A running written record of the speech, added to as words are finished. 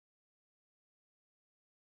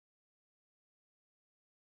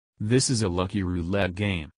This is a lucky roulette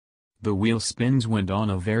game. The wheel spins went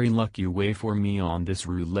on a very lucky way for me on this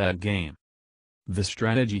roulette game. The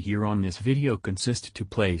strategy here on this video consists to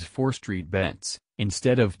place 4 street bets,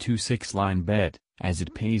 instead of 2 6-line bet, as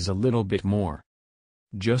it pays a little bit more.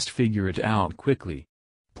 Just figure it out quickly.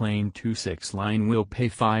 Playing 2 6-line will pay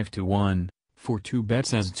 5 to 1, for 2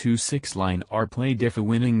 bets as 2 6-line are played if a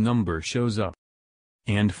winning number shows up.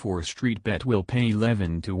 And 4 street bet will pay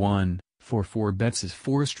 11 to 1, for 4 bets as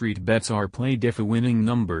 4 street bets are played if a winning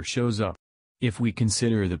number shows up. If we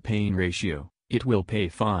consider the paying ratio, it will pay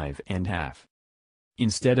 5.5.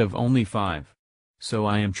 Instead of only 5. So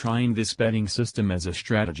I am trying this betting system as a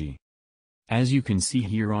strategy. As you can see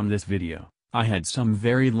here on this video, I had some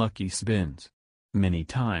very lucky spins. Many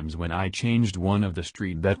times when I changed one of the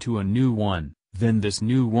street bet to a new one, then this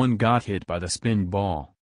new one got hit by the spin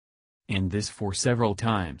ball. And this for several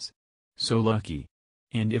times. So lucky.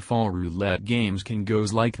 And if all roulette games can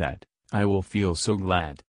goes like that, I will feel so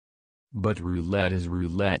glad. But roulette is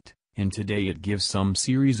roulette, and today it gives some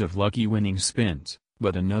series of lucky winning spins,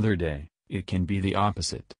 but another day, it can be the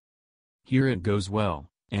opposite. Here it goes well,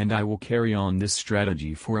 and I will carry on this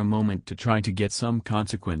strategy for a moment to try to get some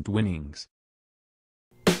consequent winnings.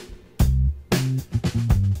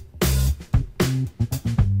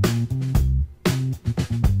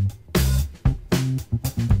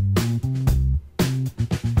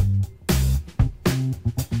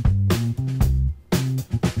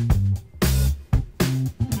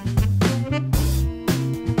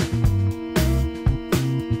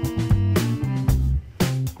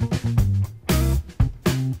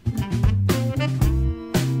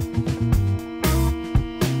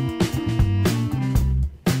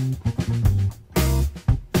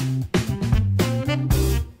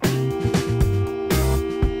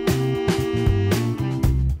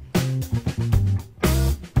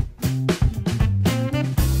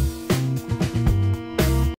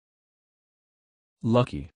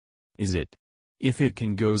 Lucky. Is it? If it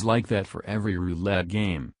can goes like that for every roulette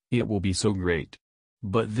game, it will be so great.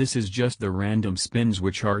 But this is just the random spins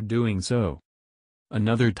which are doing so.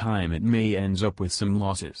 Another time it may ends up with some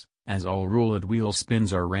losses, as all roulette wheel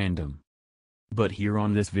spins are random. But here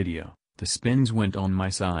on this video, the spins went on my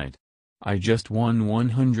side. I just won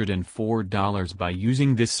 $104 by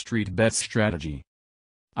using this street bet strategy.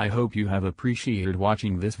 I hope you have appreciated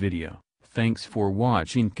watching this video. Thanks for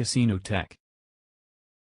watching Casino Tech.